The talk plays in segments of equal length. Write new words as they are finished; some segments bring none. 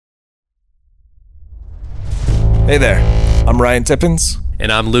Hey there, I'm Ryan Tippins.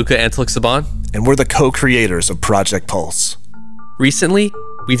 And I'm Luca Antlik-Saban. And we're the co-creators of Project Pulse. Recently,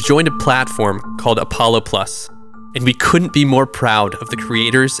 we've joined a platform called Apollo Plus, and we couldn't be more proud of the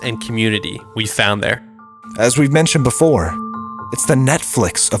creators and community we found there. As we've mentioned before, it's the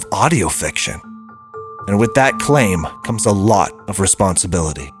Netflix of audio fiction. And with that claim comes a lot of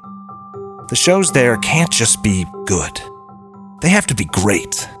responsibility. The shows there can't just be good. They have to be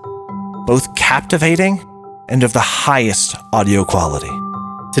great, both captivating and of the highest audio quality.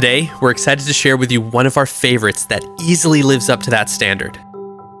 Today, we're excited to share with you one of our favorites that easily lives up to that standard.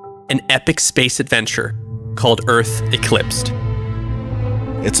 An epic space adventure called Earth Eclipsed.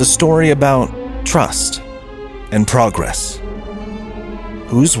 It's a story about trust and progress.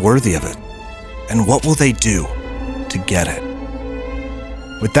 Who's worthy of it? And what will they do to get it?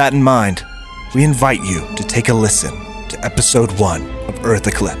 With that in mind, we invite you to take a listen to episode 1 of Earth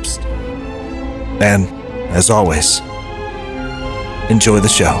Eclipsed. And, as always, enjoy the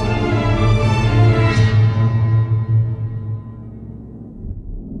show.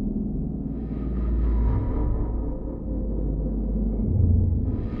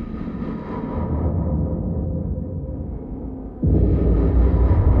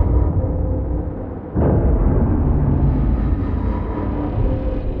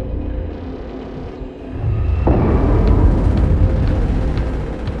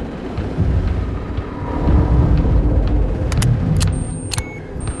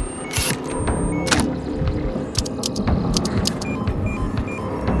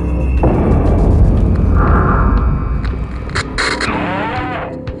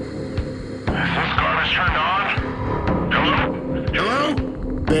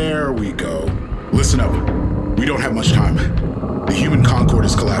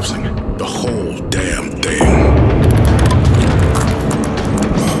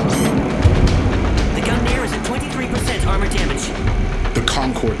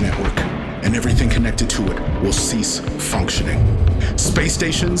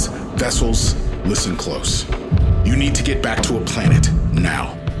 Vessels, listen close. You need to get back to a planet,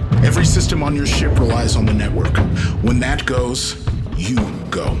 now. Every system on your ship relies on the network. When that goes, you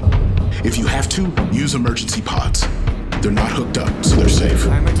go. If you have to, use emergency pods. They're not hooked up, so they're safe.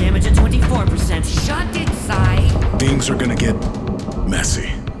 Armor damage at 24%. Shut it, Sai. Things are gonna get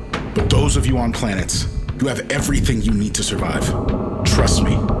messy. But those of you on planets, you have everything you need to survive. Trust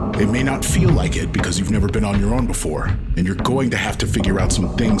me. It may not feel like it because you've never been on your own before, and you're going to have to figure out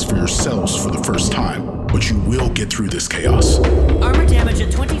some things for yourselves for the first time, but you will get through this chaos. Armor damage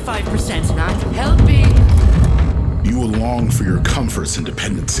at 25%, not helping. You will long for your comforts and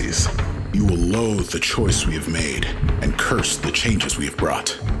dependencies. You will loathe the choice we have made and curse the changes we have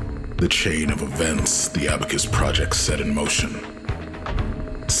brought. The chain of events the Abacus Project set in motion.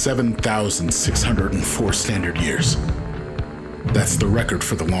 7,604 standard years. That's the record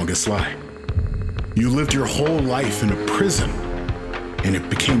for the longest lie. You lived your whole life in a prison, and it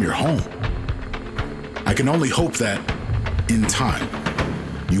became your home. I can only hope that, in time,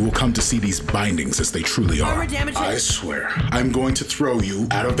 you will come to see these bindings as they truly are. I swear, I'm going to throw you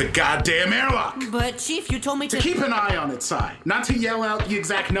out of the goddamn airlock! But, Chief, you told me to keep an eye on its side, not to yell out the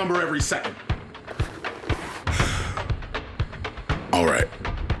exact number every second. All right,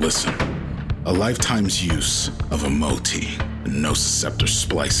 listen. A lifetime's use of a MOTI and nociceptor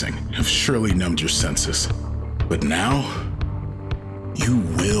splicing have surely numbed your senses. But now, you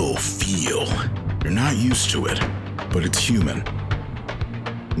will feel. You're not used to it, but it's human.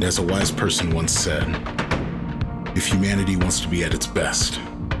 And as a wise person once said, if humanity wants to be at its best,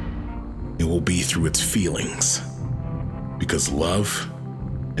 it will be through its feelings. Because love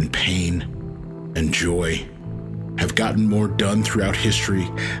and pain and joy have gotten more done throughout history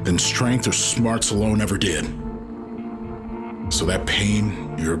than strength or smarts alone ever did. So that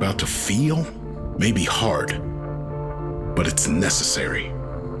pain you're about to feel may be hard, but it's necessary.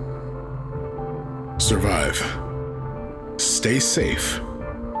 Survive, stay safe,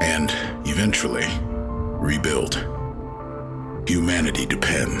 and eventually rebuild. Humanity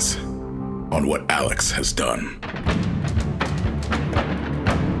depends on what Alex has done.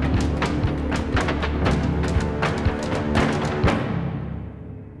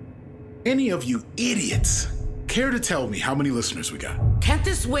 Any of you idiots care to tell me how many listeners we got? Can't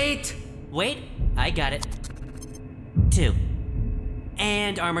this wait? Wait, I got it. 2.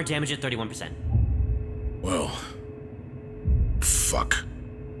 And armor damage at 31%. Well, fuck.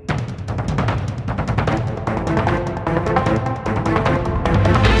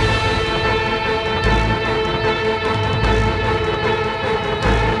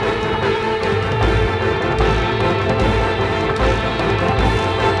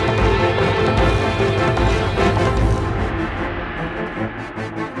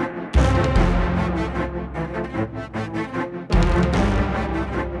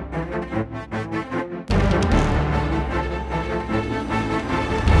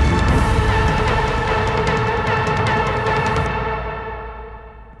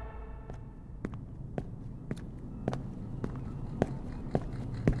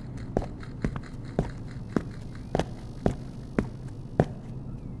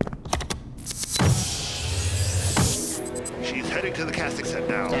 heading to the casting set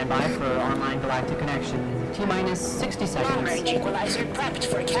now. Stand by for online galactic connection. T-minus 60 seconds. Long-range equalizer prepped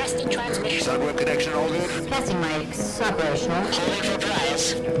for casting transmission. Sunweb connection all good? Casting mics operational. Holding for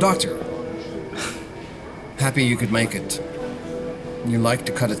prize. Doctor, happy you could make it. You like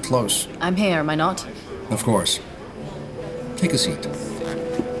to cut it close. I'm here, am I not? Of course. Take a seat.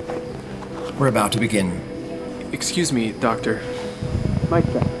 We're about to begin. Excuse me, Doctor. Mic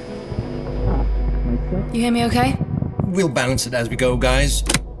check. You hear me okay? We'll balance it as we go, guys.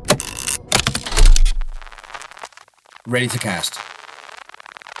 Ready to cast.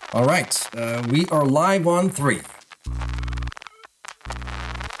 All right, we are live on 3.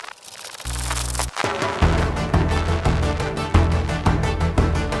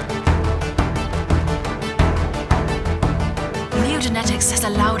 Genetics has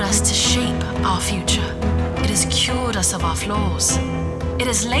allowed us to shape our future. It has cured us of our flaws. It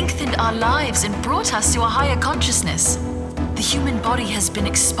has lengthened our lives and brought us to a higher consciousness. The human body has been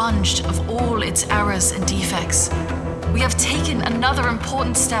expunged of all its errors and defects. We have taken another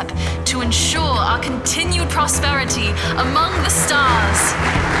important step to ensure our continued prosperity among the stars.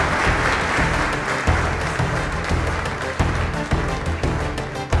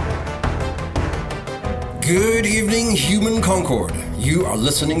 Good evening, Human Concord. You are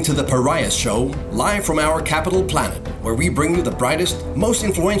listening to The Pariah Show, live from our capital planet, where we bring you the brightest, most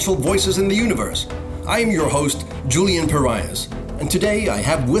influential voices in the universe. I am your host, Julian Pariahs, and today I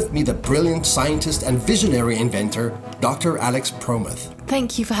have with me the brilliant scientist and visionary inventor, Dr. Alex Promuth.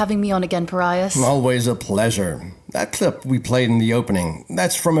 Thank you for having me on again, Pariahs. Always a pleasure. That clip we played in the opening,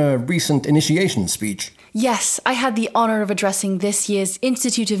 that's from a recent initiation speech. Yes, I had the honor of addressing this year's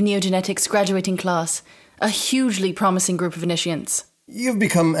Institute of Neogenetics graduating class. A hugely promising group of initiates. You've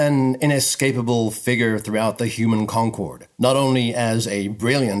become an inescapable figure throughout the Human Concord, not only as a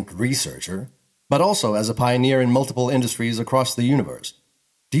brilliant researcher, but also as a pioneer in multiple industries across the universe.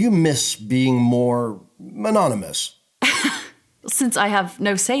 Do you miss being more anonymous? Since I have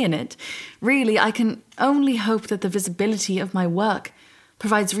no say in it, really I can only hope that the visibility of my work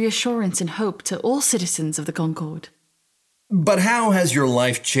provides reassurance and hope to all citizens of the Concord. But how has your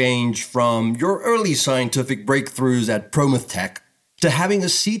life changed from your early scientific breakthroughs at Promuth Tech to having a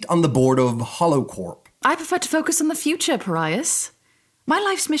seat on the board of HoloCorp? I prefer to focus on the future, Pariahs. My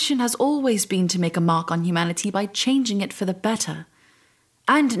life's mission has always been to make a mark on humanity by changing it for the better.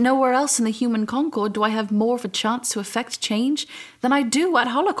 And nowhere else in the Human Concord do I have more of a chance to affect change than I do at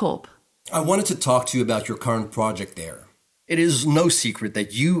HoloCorp. I wanted to talk to you about your current project there. It is no secret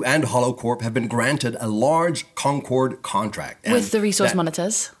that you and HoloCorp have been granted a large Concord contract. With the resource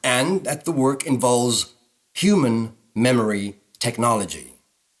monitors. And that the work involves human memory technology.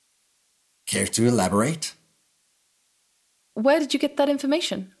 Care to elaborate? Where did you get that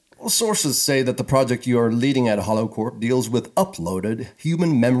information? Well, sources say that the project you are leading at HoloCorp deals with uploaded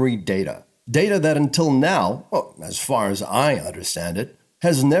human memory data. Data that until now, well, as far as I understand it,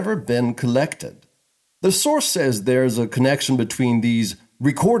 has never been collected. The source says there's a connection between these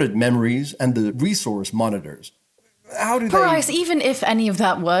recorded memories and the resource monitors. How do Pariahs, even if any of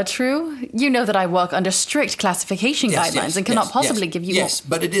that were true, you know that I work under strict classification guidelines and cannot possibly give you... Yes,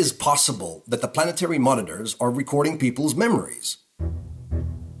 but it is possible that the planetary monitors are recording people's memories.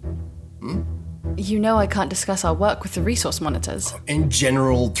 You know I can't discuss our work with the resource monitors. In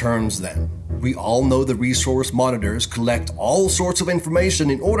general terms, then, we all know the resource monitors collect all sorts of information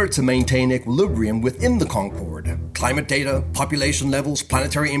in order to maintain equilibrium within the Concord. Climate data, population levels,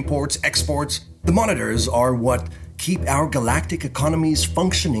 planetary imports, exports. The monitors are what keep our galactic economies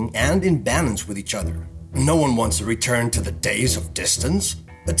functioning and in balance with each other. No one wants to return to the days of distance,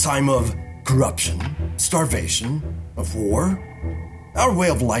 a time of corruption, starvation, of war. Our way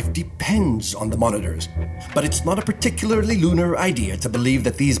of life depends on the monitors, but it's not a particularly lunar idea to believe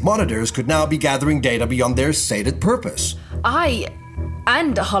that these monitors could now be gathering data beyond their stated purpose. I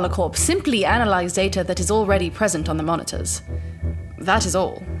and HoloCorp simply analyze data that is already present on the monitors. That is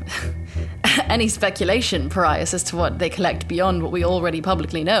all. Any speculation, Pariahs, as to what they collect beyond what we already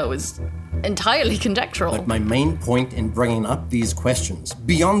publicly know is entirely conjectural. But my main point in bringing up these questions,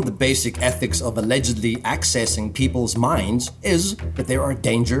 beyond the basic ethics of allegedly accessing people's minds, is that there are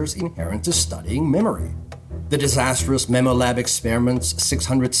dangers inherent to studying memory. The disastrous Memolab experiments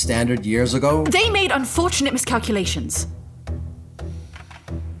 600 standard years ago... They made unfortunate miscalculations.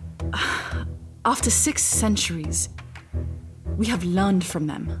 After 6 centuries, we have learned from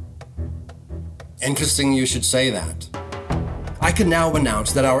them. Interesting you should say that. I can now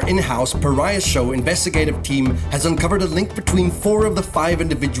announce that our in-house Pariah Show investigative team has uncovered a link between 4 of the 5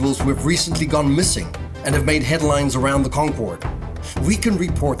 individuals who have recently gone missing and have made headlines around the Concord. We can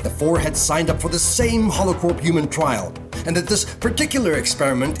report the 4 had signed up for the same HoloCorp human trial, and that this particular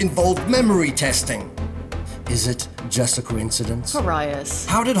experiment involved memory testing. Is it just a coincidence? Parias.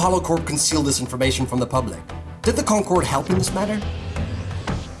 How did HoloCorp conceal this information from the public? Did the Concord help in this matter?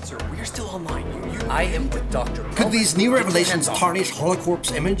 Sir, we're still online. I am with Dr. Could these new revelations tarnish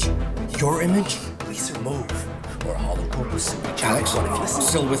HoloCorp's image? Your image? Please, sir, move. Or HoloCorp will simply Alex, one of you.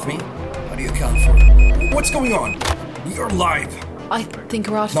 still with me? How do you account for? What's going on? We are live. I think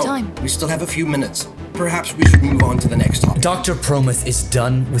we're out of time. We still have a few minutes. Perhaps we should move on to the next topic. Dr. Prometh is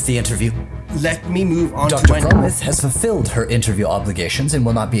done with the interview. Let me move on Dr. Prometh has fulfilled her interview obligations and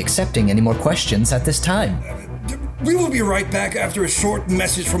will not be accepting any more questions at this time. We will be right back after a short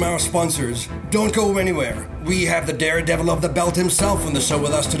message from our sponsors. Don't go anywhere. We have the daredevil of the belt himself on the show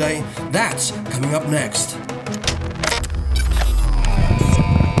with us today. That's coming up next.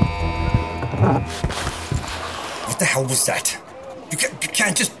 What the hell was that? You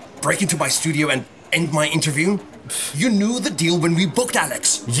can't just break into my studio and end my interview. You knew the deal when we booked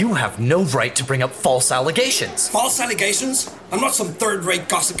Alex. You have no right to bring up false allegations. False allegations? I'm not some third-rate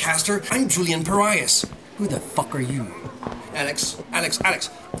gossip caster. I'm Julian Parias. Who the fuck are you? Alex.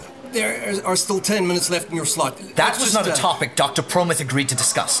 There are still 10 minutes left in your slot. That was not a topic Dr. Prometh agreed to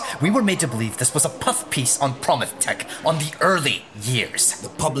discuss. We were made to believe this was a puff piece on Prometh Tech on the early years. The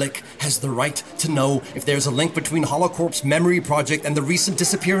public has the right to know if there's a link between HoloCorp's memory project and the recent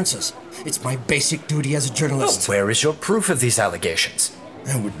disappearances. It's my basic duty as a journalist. Where is your proof of these allegations?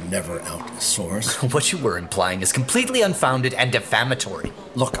 I would never out a source. What you were implying is completely unfounded and defamatory.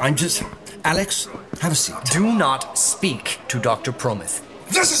 Look, Alex, have a seat. Do not speak to Dr. Prometh.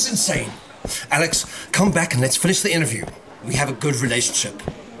 This is insane! Alex, come back and let's finish the interview. We have a good relationship.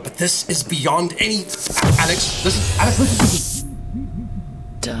 But this is beyond any... Alex, listen.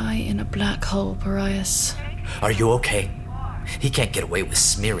 Die in a black hole, Parias. Are you okay? He can't get away with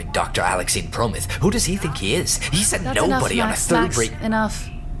smearing Dr. Alexine Prometh. Who does he think he is? He said That's nobody enough, on a third-rate... Enough.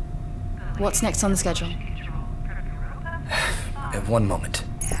 What's next on the schedule? 1 moment.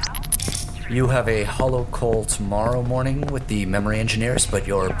 You have a holo call tomorrow morning with the memory engineers, but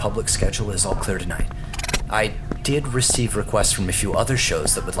your public schedule is all clear tonight. I did receive requests from a few other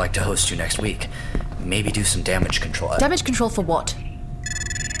shows that would like to host you next week. Maybe do some damage control. Damage control for what?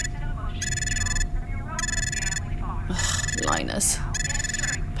 Ugh, Linus.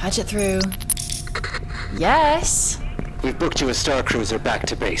 Patch it through. Yes? We've booked you a Star Cruiser back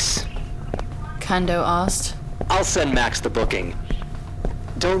to base. Kando asked. I'll send Max the booking.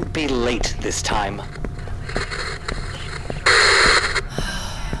 Don't be late this time.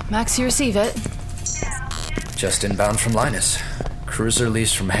 Max, you receive it? Just inbound from Linus. Cruiser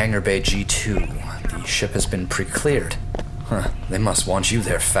leaves from Hangar Bay G2. The ship has been pre-cleared. They must want you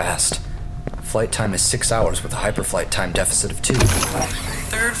there fast. Flight time is 6 hours with a hyperflight time deficit of 2.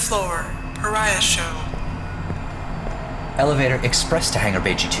 3rd floor, Pariah Show. Elevator express to Hangar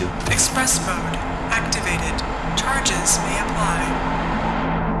Bay G2. Express mode activated. Charges may apply.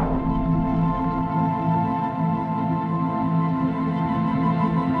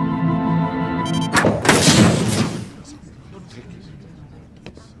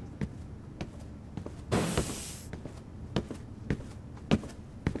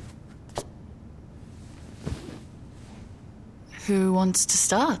 Who wants to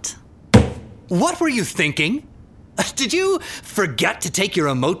start? What were you thinking? Did you forget to take your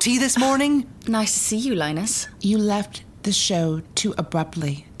emoti this morning? Nice to see you, Linus. You left the show too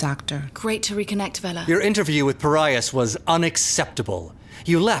abruptly, Doctor. Great to reconnect, Vela. Your interview with Parias was unacceptable.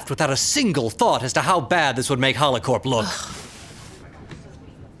 You left without a single thought as to how bad this would make HoloCorp look.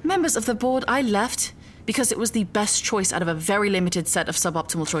 Members of the board, I left because it was the best choice out of a very limited set of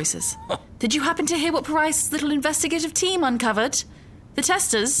suboptimal choices. Did you happen to hear what Parias' little investigative team uncovered? The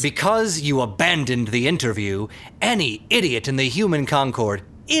testers? Because you abandoned the interview, any idiot in the human Concord,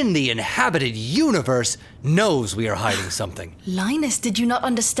 in the inhabited universe, knows we are hiding something. Linus, did you not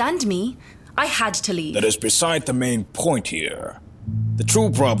understand me? I had to leave. That is beside the main point here. The true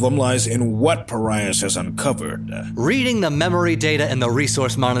problem lies in what Parias has uncovered. Reading the memory data in the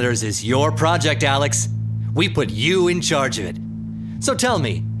resource monitors is your project, Alex. We put you in charge of it. So tell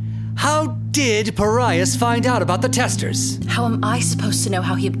me, how did Parias find out about the testers? How am I supposed to know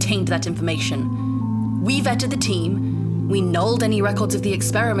how he obtained that information? We vetted the team. We nulled any records of the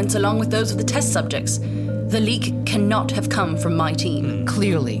experiments along with those of the test subjects. The leak cannot have come from my team.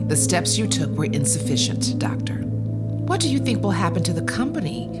 Clearly, the steps you took were insufficient, Doctor. What do you think will happen to the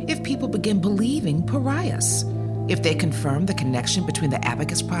company if people begin believing Parias? If they confirm the connection between the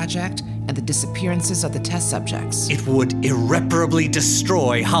Abacus Project and the disappearances of the test subjects? It would irreparably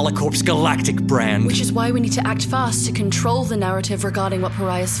destroy HoloCorp's galactic brand. Which is why we need to act fast to control the narrative regarding what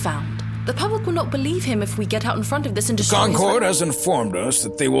Parias found. The public will not believe him if we get out in front of this and The destroy his Concord rep- has informed us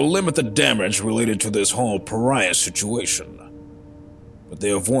that they will limit the damage related to this whole pariah situation. But they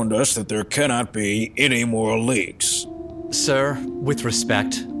have warned us that there cannot be any more leaks. Sir, with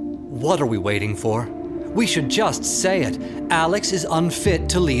respect, what are we waiting for? We should just say it. Alex is unfit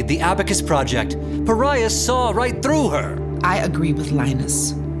to lead the Abacus Project. Pariah saw right through her. I agree with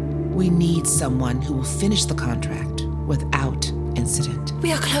Linus. We need someone who will finish the contract without incident.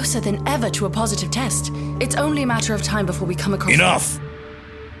 We are closer than ever to a positive test. It's only a matter of time before we come across... Enough!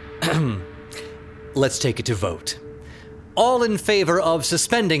 Let's take it to vote. All in favor of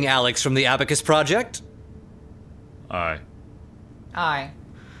suspending Alex from the Abacus Project? Aye. Aye.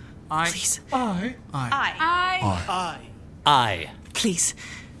 Aye. Please. Aye. Aye. Aye. Please.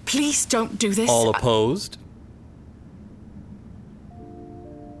 Please don't do this. All opposed?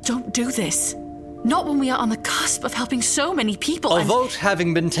 Don't do this. Not when we are on the cusp of helping so many people. A vote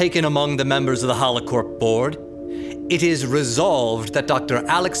having been taken among the members of the Holocorp board, it is resolved that Dr.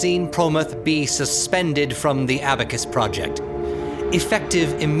 Alexine Promuth be suspended from the Abacus Project.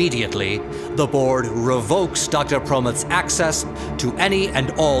 Effective immediately, the board revokes Dr. Promuth's access to any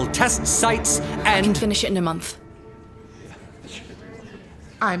and all test sites and... I can finish it in a month.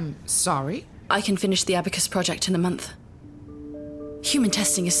 I'm sorry? I can finish the Abacus Project in a month. Human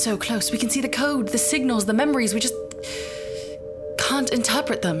testing is so close. We can see the code, the signals, the memories. We just can't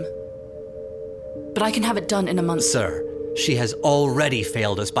interpret them. But I can have it done in a month. Sir, she has already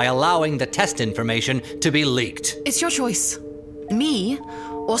failed us by allowing the test information to be leaked. It's your choice. Me,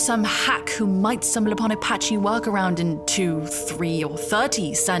 or some hack who might stumble upon a patchy workaround in 2, 3, or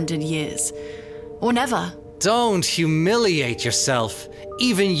 30 standard years. Or never. Don't humiliate yourself.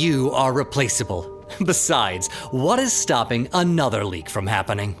 Even you are replaceable. Besides, what is stopping another leak from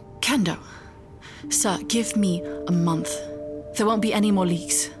happening? Kendo. Sir, give me a month. There won't be any more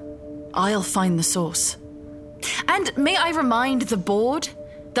leaks. I'll find the source. And may I remind the board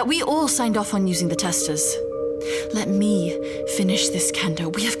that we all signed off on using the testers. Let me finish this,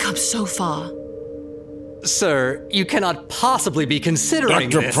 Kendo. We have come so far. Sir, you cannot possibly be considering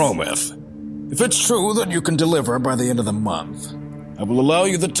Dr. this. Promuth, if it's true that you can deliver by the end of the month, I will allow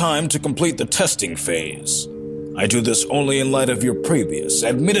you the time to complete the testing phase. I do this only in light of your previous,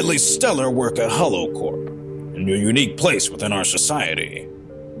 admittedly stellar work at HoloCorp, and your unique place within our society.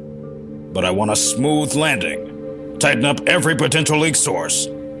 But I want a smooth landing. Tighten up every potential leak source.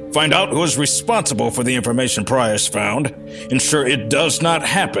 Find out who is responsible for the information Pariah's found. Ensure it does not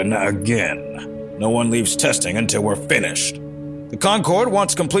happen again. No one leaves testing until we're finished. The Concord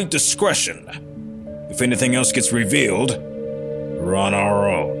wants complete discretion. If anything else gets revealed, we're on our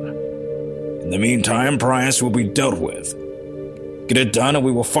own. In the meantime, Pariah will be dealt with. Get it done and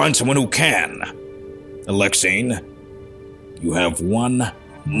we will find someone who can. Alexine, you have 1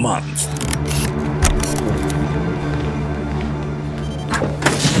 month.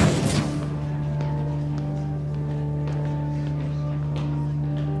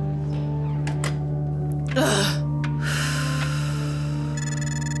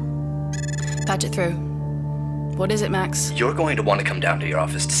 Patch it through. What is it, Max? You're going to want to come down to your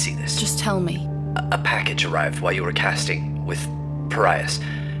office to see this. Just tell me. A package arrived while you were casting with Pariah.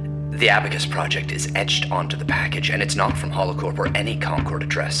 The Abacus Project is etched onto the package, and it's not from Holocorp or any Concord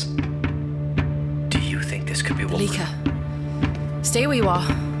address. Do you think this could be what... Lika, stay where you are.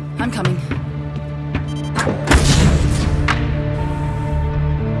 I'm coming.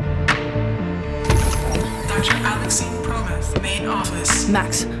 Dr. Alexine Promuth, main office.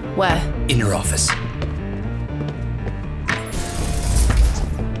 Max, where? In your office.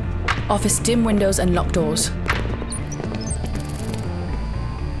 Office, dim windows and locked doors.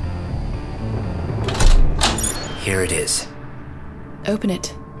 Here it is. Open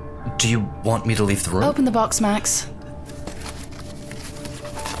it. Do you want me to leave the room? Open the box, Max.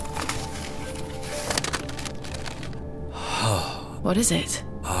 What is it?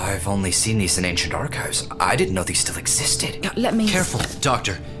 I've only seen these in ancient archives. I didn't know these still existed. Let me... Careful,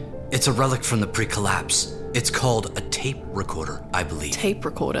 Doctor. It's a relic from the pre-collapse. It's called a tape recorder, I believe. Tape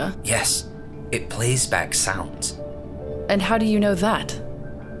recorder? Yes. It plays back sounds. And how do you know that?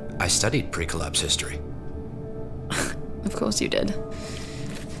 I studied pre-collapse history. Of course you did.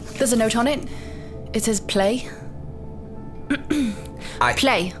 There's a note on it. It says play.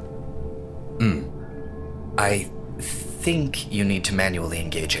 Play. I think you need to manually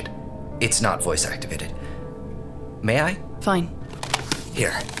engage it. It's not voice activated. May I? Fine.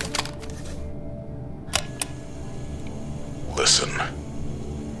 Here. Listen.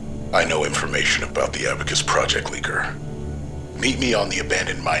 I know information about the Abacus Project leaker. Meet me on the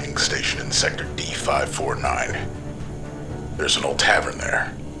abandoned mining station in Sector D549. There's an old tavern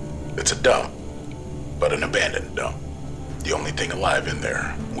there. It's a dump, but an abandoned dump. The only thing alive in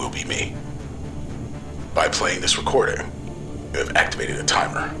there will be me. By playing this recording, you have activated a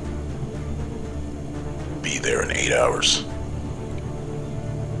timer. Be there in 8 hours.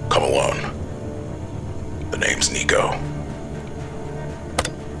 Come alone. The name's Nico.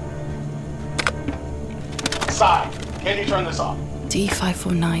 Sai, can you turn this off?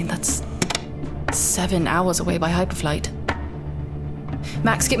 D549, that's 7 hours away by hyperflight.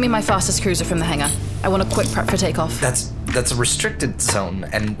 Max, get me my fastest cruiser from the hangar. I want a quick prep for takeoff. That's a restricted zone,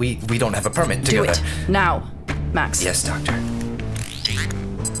 and we don't have a permit to Do go it. there. Now, Max. Yes, Doctor.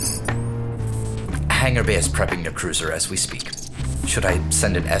 Hangar Bay is prepping their cruiser as we speak. Should I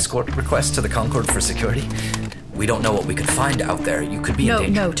send an escort request to the Concorde for security? We don't know what we could find out there. You could be in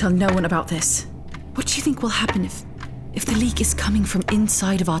danger. No, tell no one about this. What do you think will happen if the leak is coming from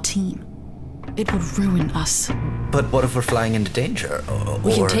inside of our team? It would ruin us. But what if we're flying into danger?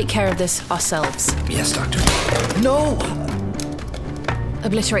 We can take care of this ourselves. Yes, Doctor. No!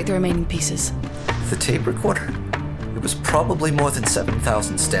 Obliterate the remaining pieces. The tape recorder? It was probably more than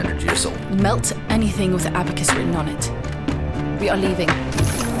 7,000 standard years old. Melt anything with the abacus written on it. We are leaving.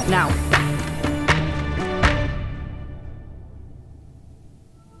 Now.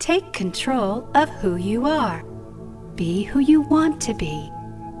 Take control of who you are. Be who you want to be.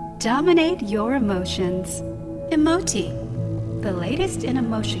 Dominate your emotions. Emoti, the latest in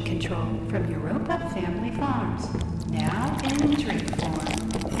emotion control from Europa Family Farms. Now in drink form.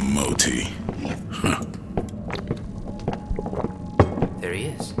 Emoti. Huh. There he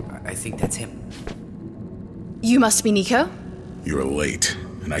is. I think that's him. You must be Nico? You're late,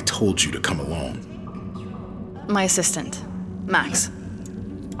 and I told you to come alone. My assistant, Max.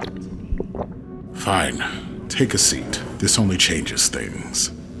 Fine. Take a seat. This only changes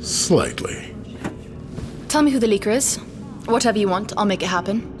things. Slightly. Tell me who the leaker is. Whatever you want, I'll make it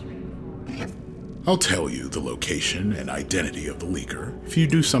happen. I'll tell you the location and identity of the leaker if you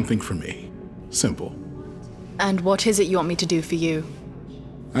do something for me. Simple. And what is it you want me to do for you?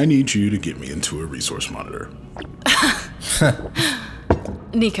 I need you to get me into a resource monitor.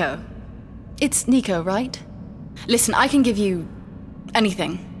 Nico. It's Nico, right? Listen, I can give you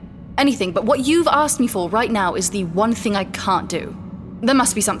anything. Anything, but what you've asked me for right now is the one thing I can't do. There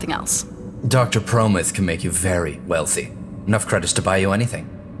must be something else. Dr. Prometh can make you very wealthy. Enough credits to buy you anything.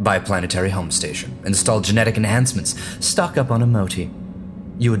 Buy a planetary home station, install genetic enhancements, stock up on Emoti.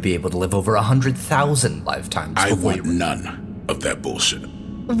 You would be able to live over 100,000 lifetimes. I want none of that bullshit.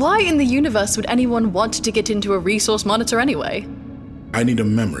 Why in the universe would anyone want to get into a resource monitor anyway? I need a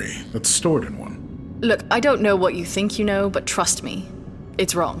memory that's stored in one. Look, I don't know what you think you know, but trust me,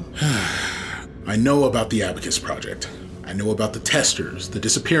 it's wrong. I know about the Abacus Project. I know about the testers, the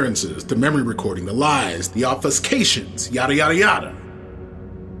disappearances, the memory recording, the lies, the obfuscations, yada yada yada.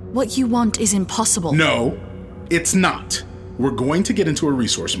 What you want is impossible. No, it's not. We're going to get into a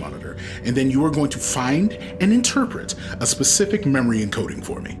resource monitor, and then you are going to find and interpret a specific memory encoding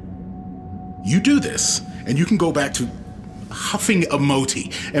for me. You do this, and you can go back to huffing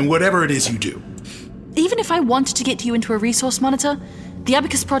Emoti and whatever it is you do. Even if I wanted to get you into a resource monitor, the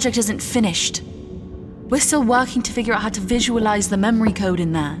Abacus Project isn't finished. We're still working to figure out how to visualize the memory code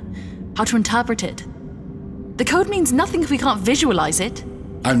in there, how to interpret it. The code means nothing if we can't visualize it.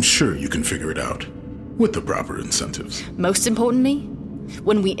 I'm sure you can figure it out, with the proper incentives. Most importantly,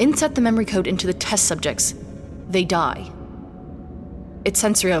 when we insert the memory code into the test subjects, they die. It's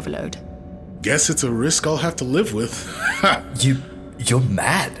sensory overload. Guess it's a risk I'll have to live with. You're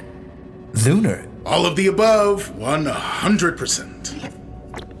mad. Lunar. All of the above, 100%.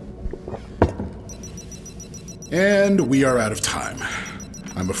 And we are out of time.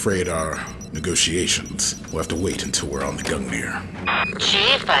 I'm afraid our negotiations will have to wait until we're on the Gungnir.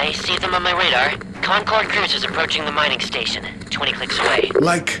 Chief, I see them on my radar. Concorde cruisers approaching the mining station, 20 clicks away.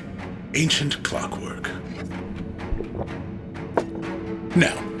 Like ancient clockwork.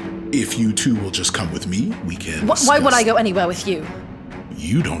 Now, if you two will just come with me, we can Why would I go anywhere with you?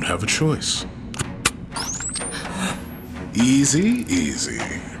 You don't have a choice. Easy, easy.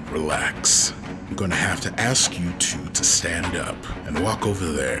 Relax. I'm gonna have to ask you two to stand up and walk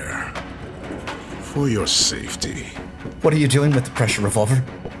over there. For your safety. What are you doing with the pressure revolver?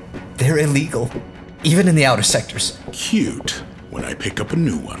 They're illegal, even in the outer sectors. Cute. When I pick up a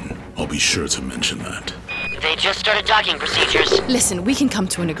new one, I'll be sure to mention that. They just started docking procedures. Listen, we can come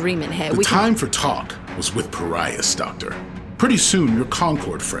to an agreement here. The time for talk was with Pariahs, Doctor. Pretty soon, your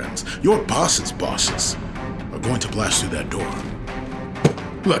Concorde friends, your boss's bosses, are going to blast through that door.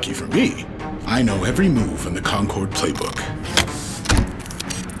 Lucky for me, I know every move in the Concorde playbook.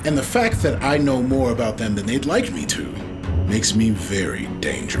 And the fact that I know more about them than they'd like me to makes me very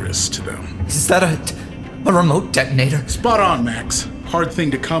dangerous to them. Is that a remote detonator? Spot on, Max. Hard thing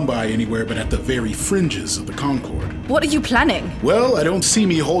to come by anywhere but at the very fringes of the Concord. What are you planning? Well, I don't see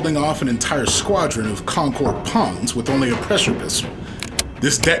me holding off an entire squadron of Concord pawns with only a pressure pistol.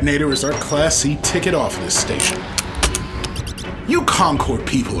 This detonator is our Class C ticket off this station. You Concord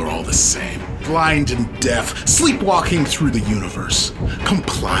people are all the same. Blind and deaf, sleepwalking through the universe,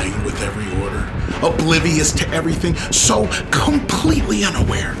 complying with every order, oblivious to everything, so completely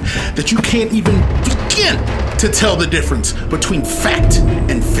unaware that you can't even begin to tell the difference between fact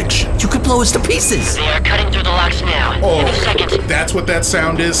and fiction. You could blow us to pieces. They are cutting through the locks now. Oh, Any second. That's what that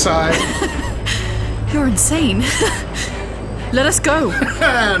sound is, Sai? You're insane. Let us go.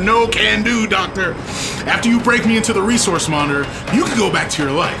 No can do, Doctor. After you break me into the resource monitor, you can go back to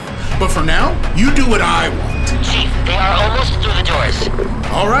your life. But for now, you do what I want. Chief, they are almost through the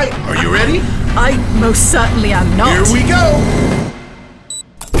doors. All right, are you ready? I most certainly am not. Here we go.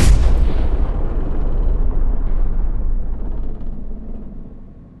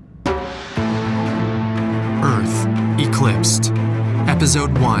 Earth, Eclipsed.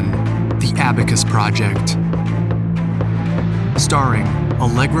 Episode 1, The Abacus Project. Starring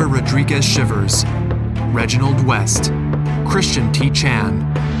Allegra Rodriguez-Shivers, Reginald West, Christian T. Chan,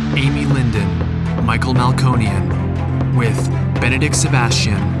 Amy Linden, Michael Malconian, with Benedict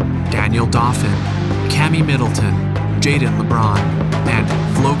Sebastian, Daniel Dauphin, Cami Middleton, Jaden LeBron,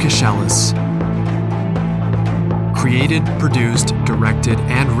 and Flo Kishelis. Created, produced, directed,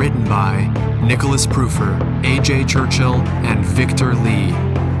 and written by Nicholas Proofer, AJ Churchill, and Victor Lee.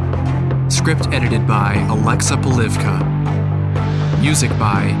 Script edited by Alexa Polivka. Music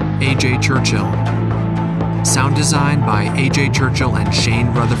by AJ Churchill. Sound design by AJ Churchill and Shane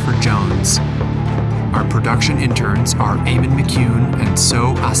Rutherford Jones. Our production interns are Eamon McCune and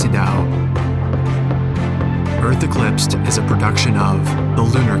So Asidao. Earth Eclipsed is a production of The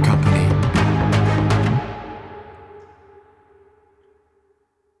Lunar Company.